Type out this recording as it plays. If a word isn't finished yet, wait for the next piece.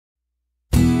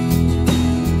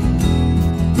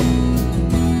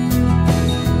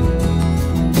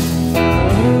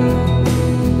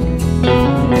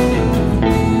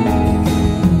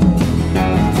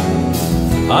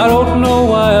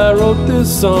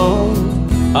this song.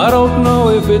 I don't know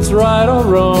if it's right or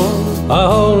wrong. I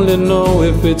only know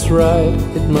if it's right,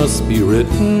 it must be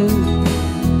written.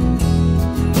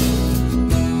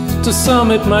 To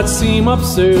some it might seem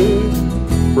absurd,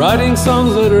 writing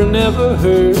songs that are never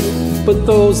heard, but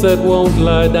those that won't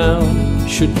lie down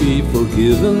should be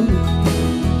forgiven.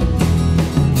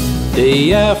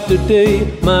 Day after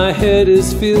day, my head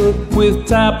is filled with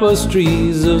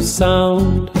tapestries of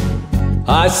sound.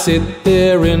 I sit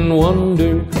there in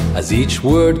wonder as each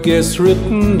word gets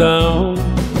written down.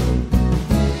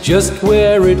 Just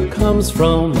where it comes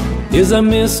from is a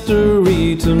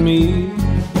mystery to me.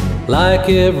 Like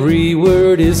every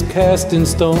word is cast in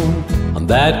stone, and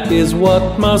that is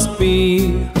what must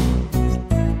be.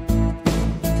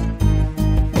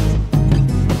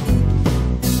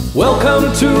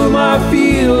 Welcome to my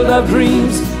field of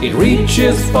dreams. It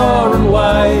reaches far and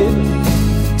wide.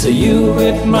 To you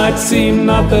it might seem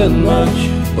nothing much,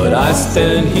 but I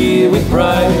stand here with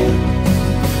pride.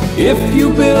 If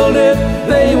you build it,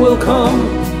 they will come,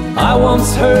 I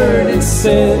once heard it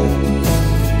said.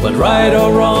 But right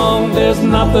or wrong, there's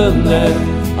nothing that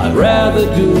I'd rather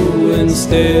do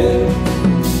instead.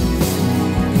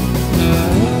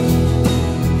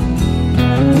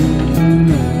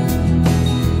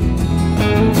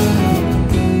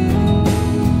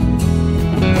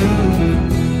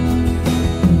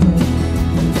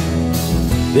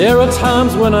 There are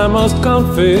times when I must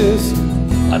confess,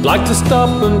 I'd like to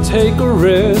stop and take a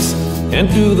rest and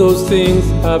do those things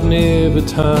I've never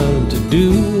time to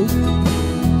do.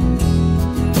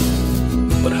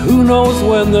 But who knows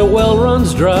when the well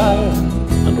runs dry,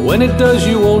 and when it does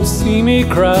you won't see me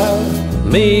cry.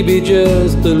 Maybe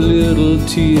just a little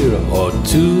tear or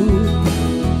two.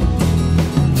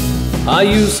 I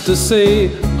used to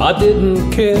say I didn't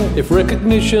care if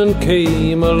recognition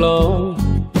came along,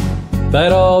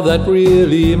 that all that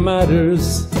really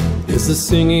matters is the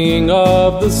singing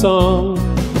of the song.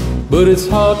 But it's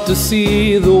hard to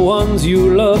see the ones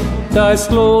you love die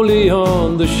slowly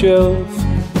on the shelf.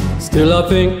 Still I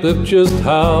think of just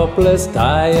how blessed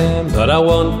I am, that I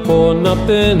want for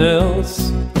nothing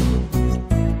else.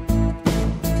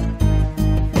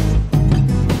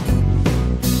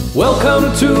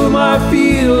 Welcome to my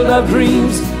field of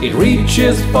dreams. It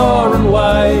reaches far and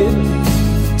wide.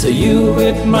 To you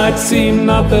it might seem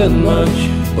nothing much,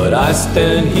 but I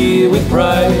stand here with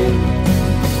pride.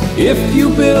 If you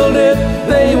build it,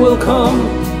 they will come,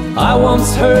 I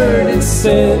once heard it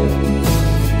said.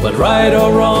 But right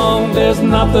or wrong, there's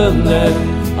nothing that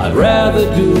I'd rather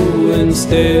do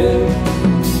instead.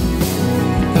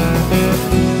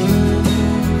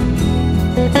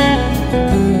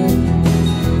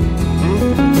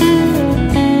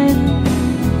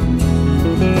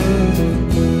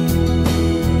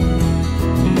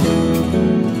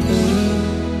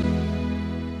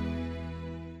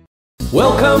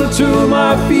 Welcome to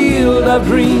my field of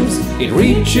dreams. It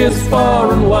reaches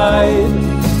far and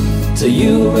wide. To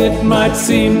you it might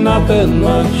seem nothing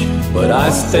much, but I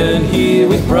stand here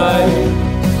with pride.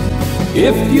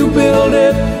 If you build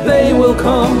it, they will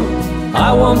come,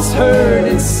 I once heard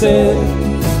it said.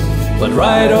 But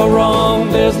right or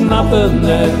wrong, there's nothing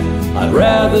that I'd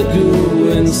rather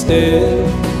do instead.